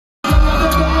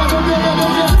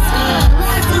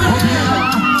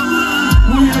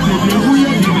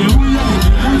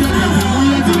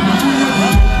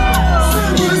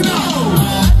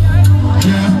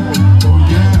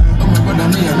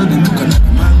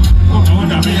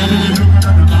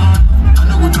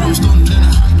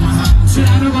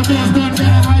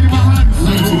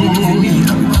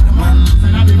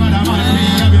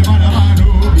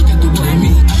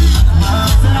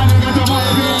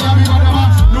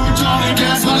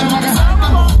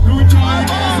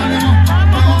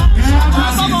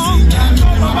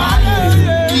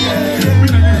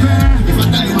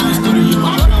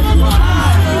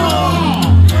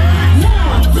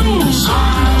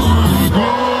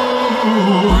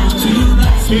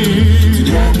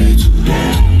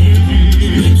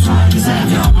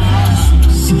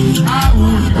I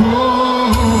would go.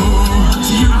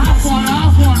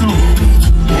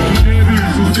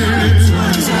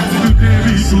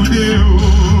 Today,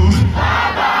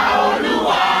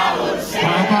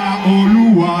 Baba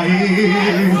Oluwa,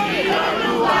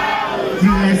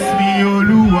 bless me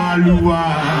Oluwa, Oluwa.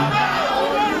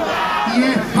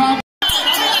 Yeah, Baba.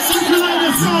 Sing along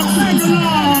the song, sing along.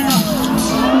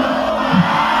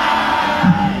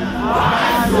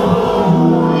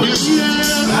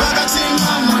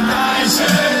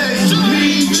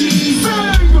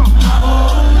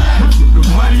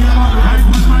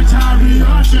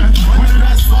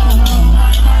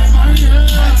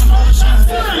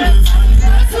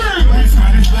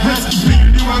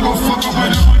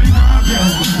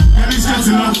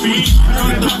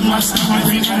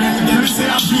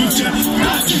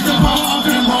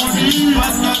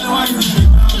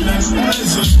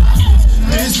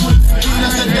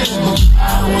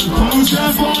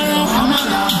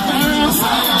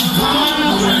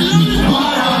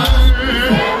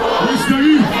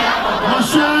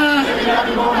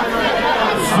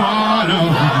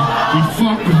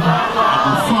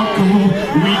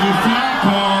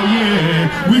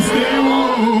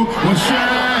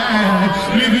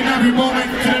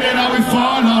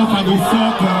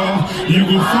 You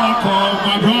go fuck off,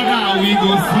 my brother, we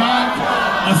go fuck.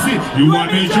 I see, you want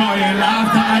the joy and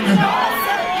laughter,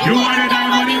 you want the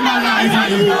diamond in my life,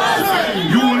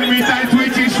 you want me tight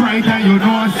twitches right, and you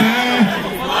know what I'm saying?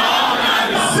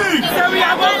 Sing!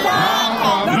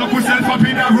 Lock yourself up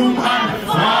in a room and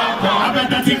I bet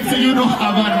that things you don't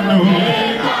have a know.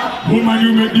 Woman,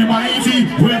 you make the mighty,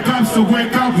 wake up, so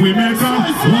wake up, we make up.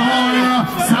 Warrior,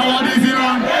 so what is it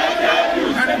on?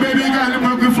 And baby girl,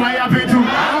 make me fly up into.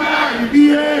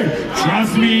 Yeah,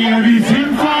 trust me,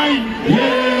 everything fine.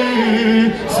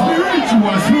 Yeah,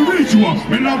 spiritual.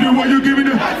 Me love the way you give me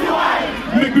the.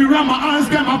 Make me run my hands,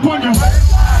 get my upon you.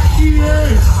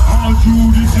 Yeah, all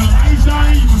through this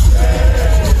lifetime.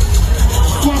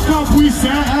 Fuck up, we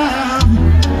serve.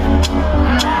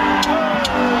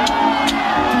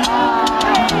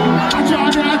 I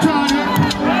tried it.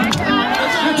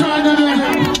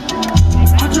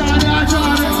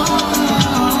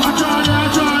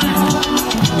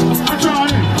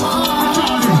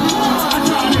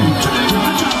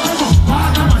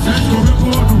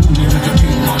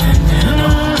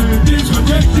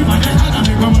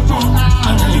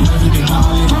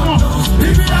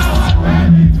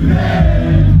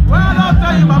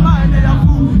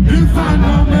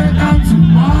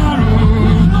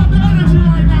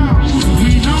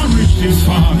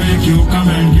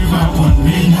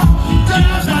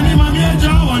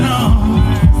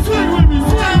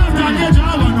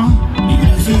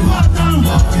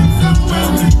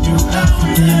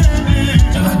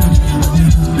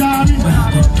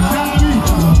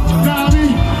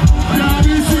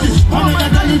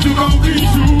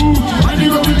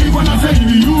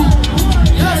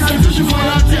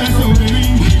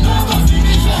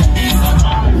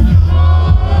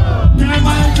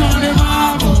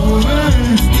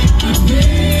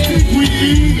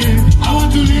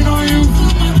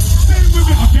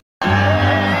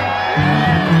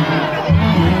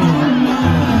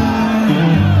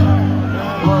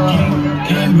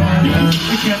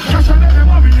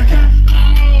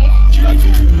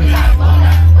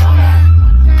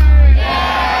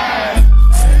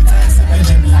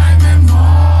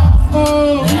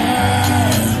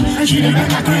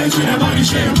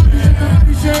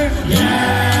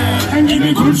 And give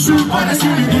me good soup, but I see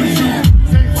the good soup.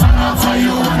 Fan out for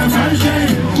you on a Thursday.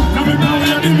 Now me know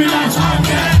you give me like one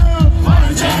day. Wanna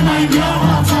change my girl,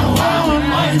 walk for a while.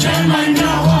 Wanna change my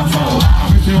girl, walk for a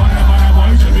while. If you wanna buy a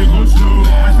boy, give me good soup.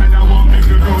 I said I won't make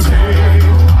you no stay.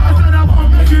 I said I won't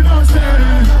make you no stay.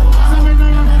 So we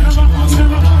never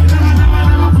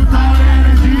put out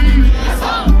energy.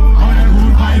 All that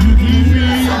good vibe you give me,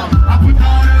 I put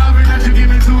all the love that you give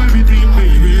me to everything,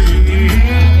 baby.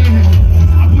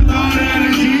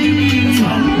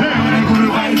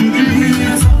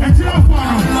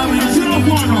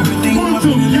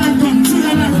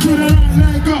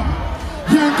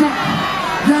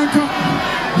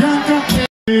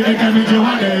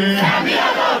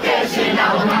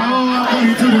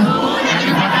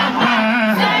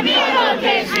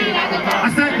 I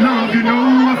said, love, you know,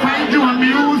 I find you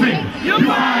amusing. You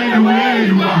find the way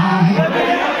you are.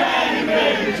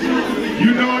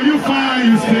 You know you find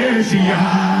you special.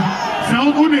 So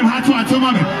good name had to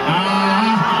atomame.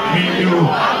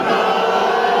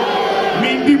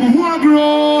 Mindy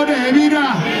Muagro, Davida.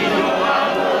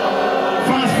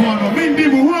 Fast forward, Mindy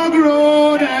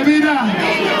Muagro, Davida.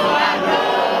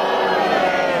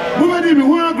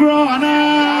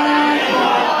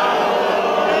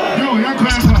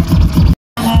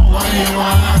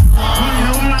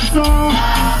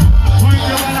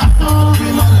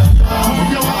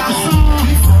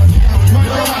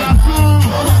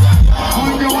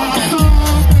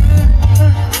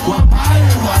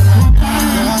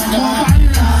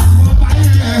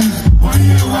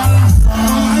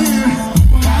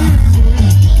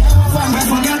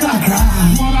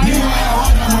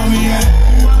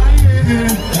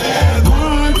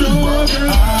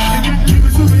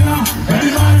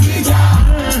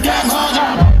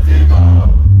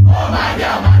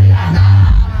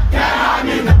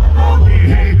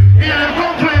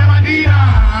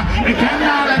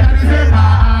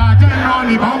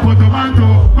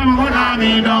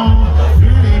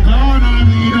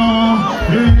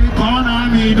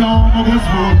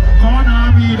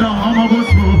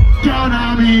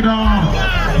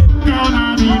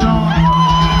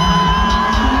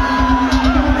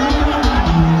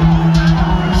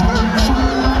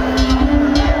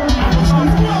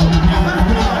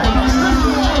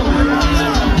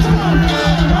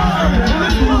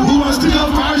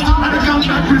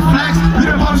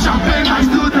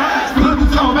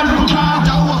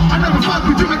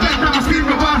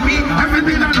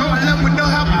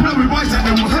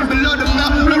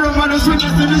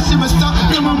 never stop.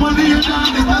 Get my money and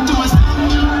down, it's not too much stop.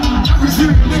 Every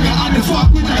single nigga on the fuck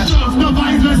with that drugs, no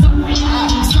vice versa.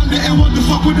 Sunday ain't want to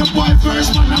fuck with the boy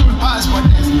first, man. I'm a passport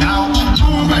now.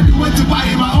 I'm already went to buy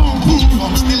my own proof.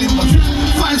 I'm still in my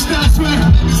 5-star sweat.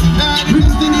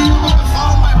 This thing is over the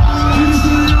phone, my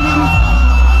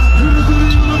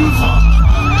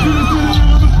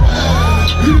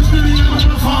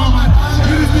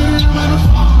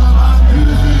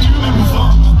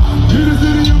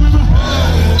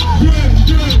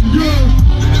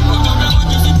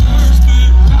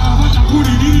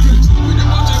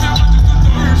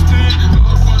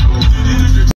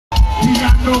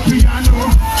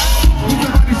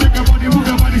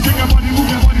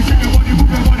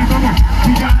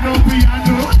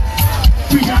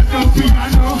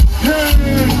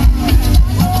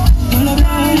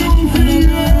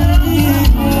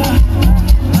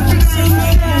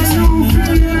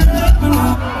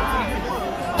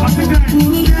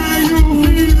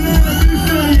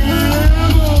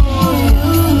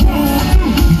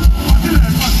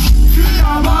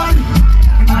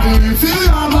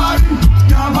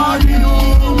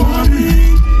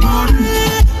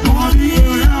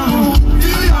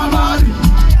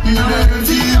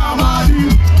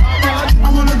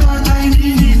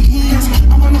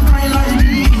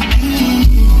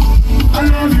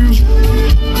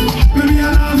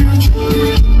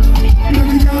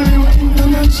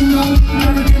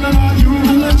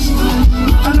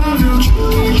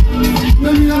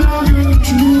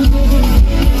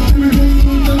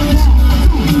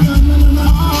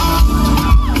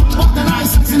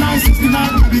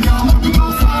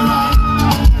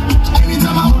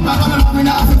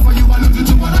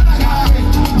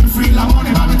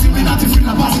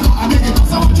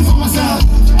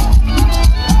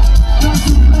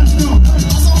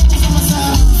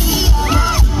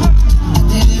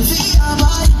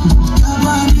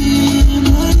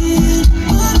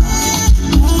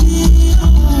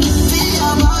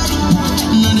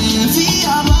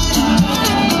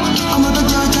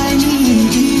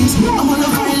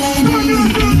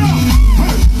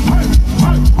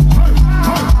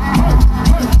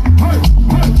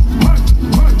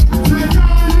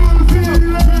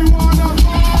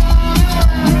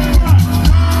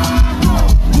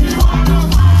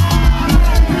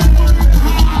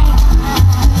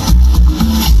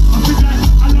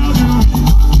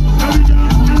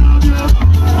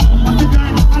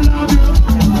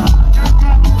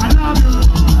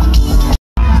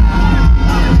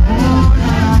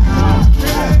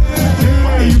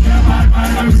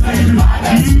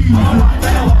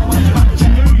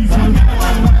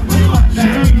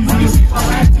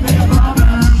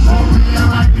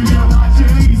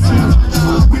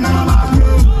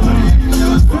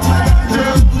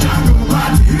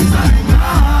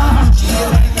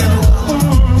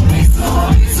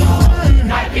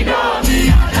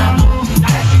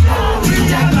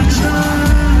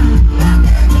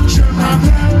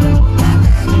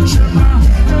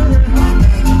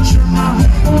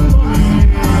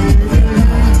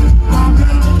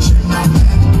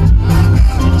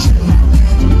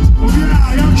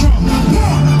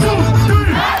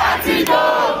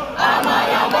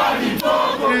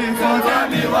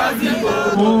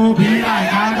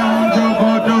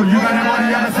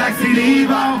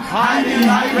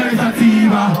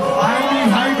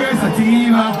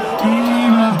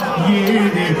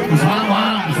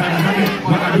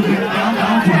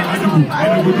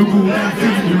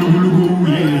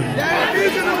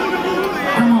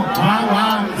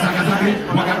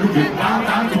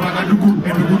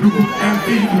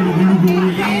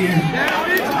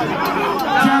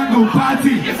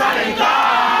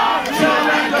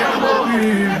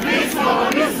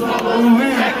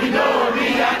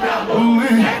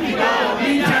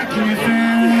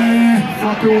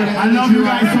I love you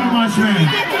guys so much, man.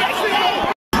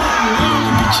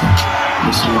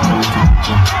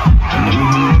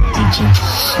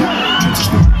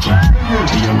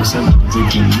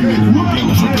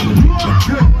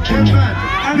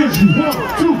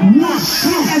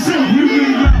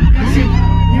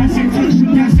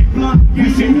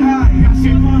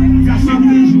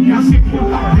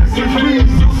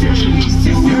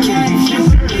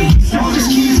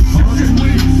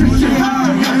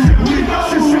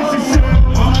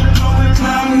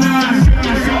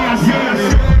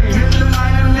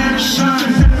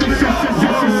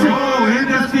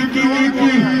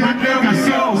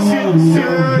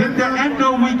 Hit the endo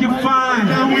we can find.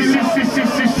 I'll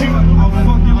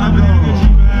fuck you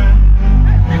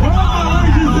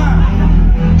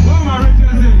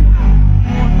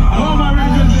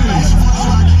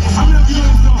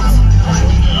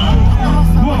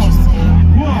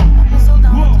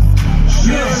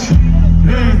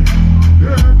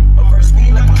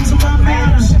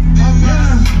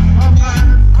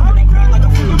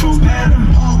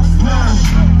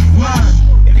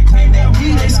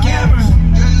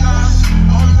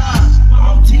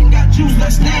juice,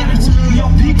 that's standards. We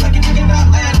on peak like a nigga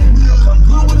not landing. Come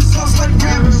good with a sauce like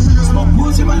rappers. Smoke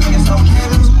woods and my niggas don't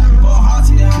cabbage. Ball hard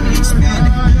to them, we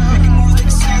expanding. Making moves like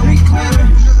a sound, we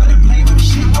clapping. Let it play with the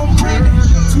shit, no branding.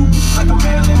 Two like a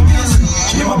Marilyn Manson.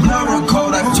 Yeah, my blood run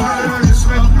cold, I've turned.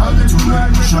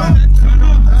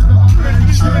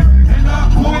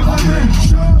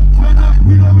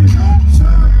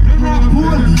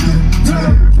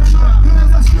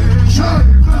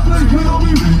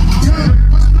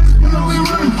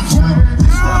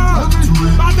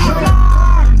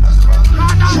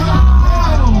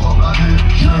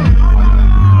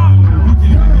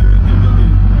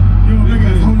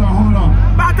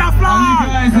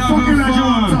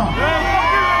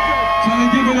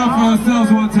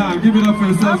 Give it up for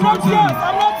yourselves one time.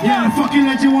 Yeah, the fucking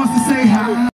legend wants to say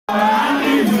hi. I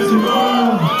need you to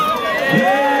know.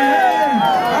 Yeah,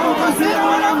 I'm considered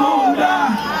when I'm older.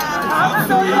 I'm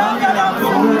so young and I'm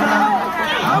older.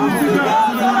 I'm too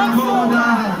young and I'm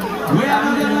older. Where I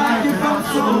know they like if I'm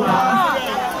sober.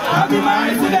 I'll be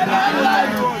married to that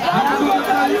nightlife. I'm gonna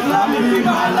tell you love me in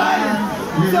my life.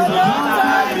 So don't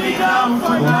tie me down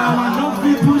for now. I don't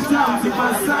be pushed out to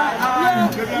my side.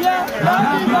 Love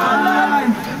me my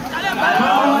life. I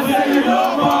won't say you no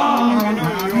more.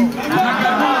 Like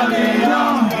I'm all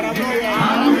young.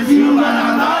 I'm with you when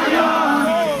I'm not young.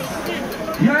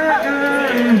 Yeah.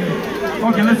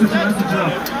 Okay, let's jump.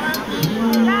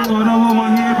 Oh, no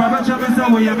woman here, Papa Chubby, so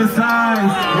we have a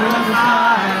size.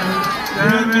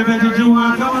 Baby, did you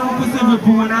want to come home for silver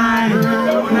pool night?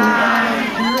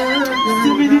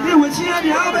 See me, did you what she had,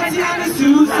 how about you had a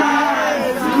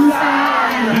suicide?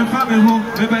 If I'm at home,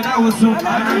 maybe that was so I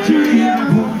got you here to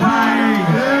put mine.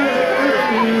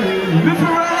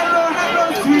 Before hello,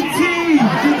 sweetie.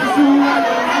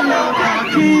 Hello,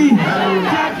 Daddy.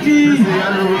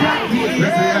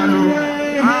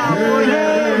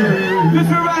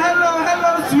 Before hello,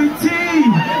 sweetie.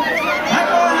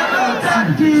 Hello,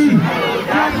 Daddy.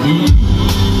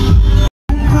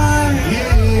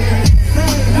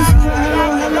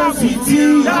 Hello, sweetie.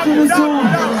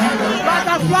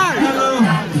 Butterfly!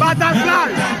 Butterfly!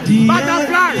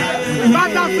 Butterfly!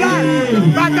 Butterfly!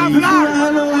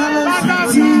 Butterfly!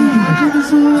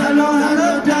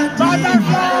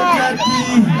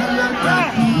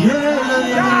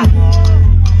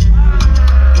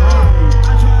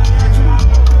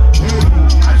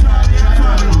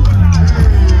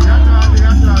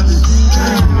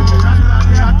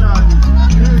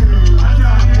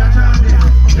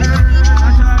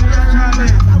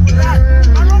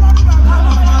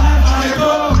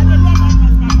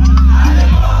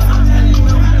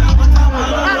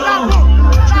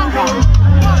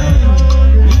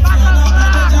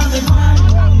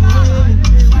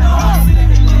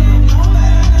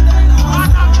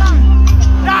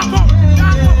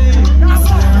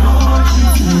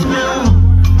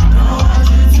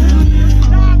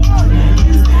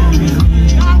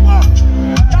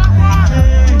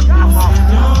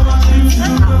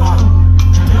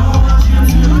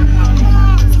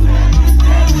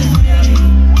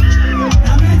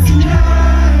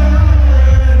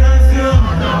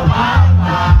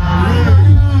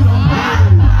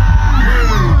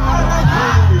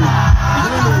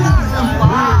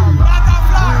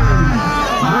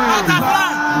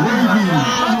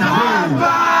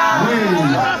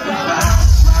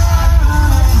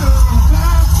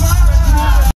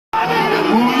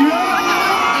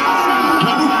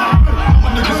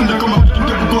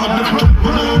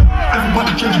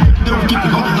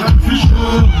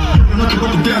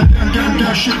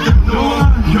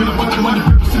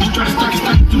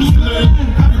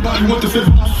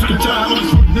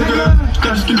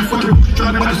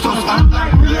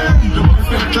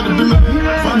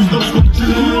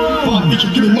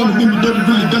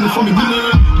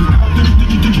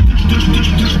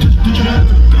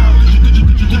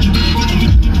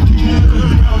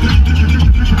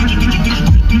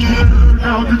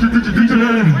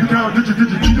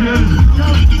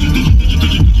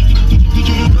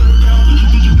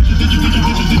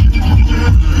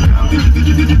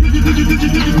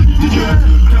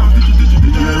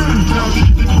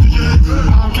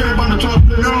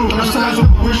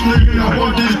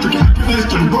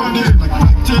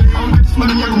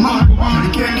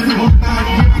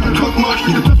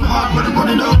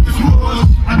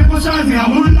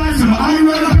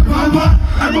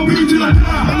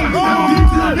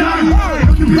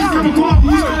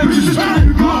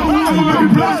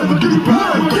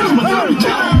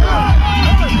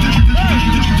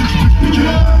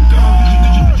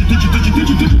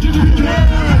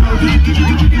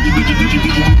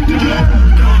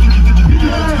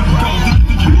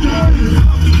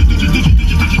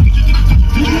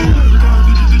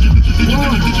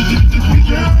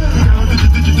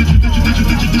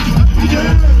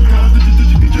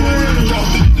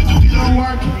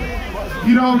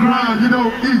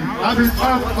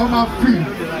 on my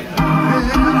feet.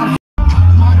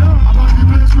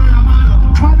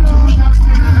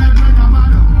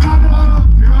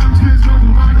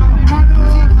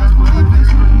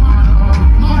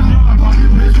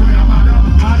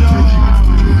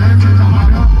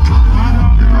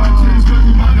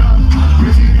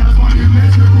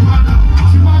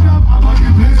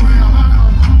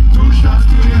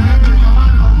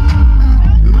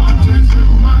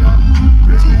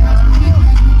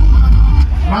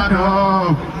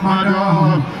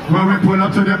 When we pull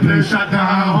up to the place, shut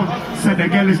down. Said the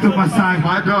girl is to my side,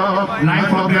 my dog.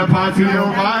 Life of the party, oh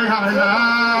my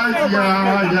highlight,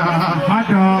 yeah. My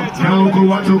dog, now go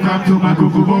want to come to my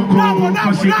cuckoo bongo.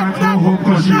 Cause she can't go home,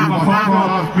 cause she my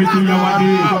father. Me to your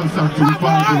body, cause I'm too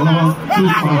far, too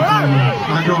far.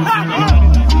 I don't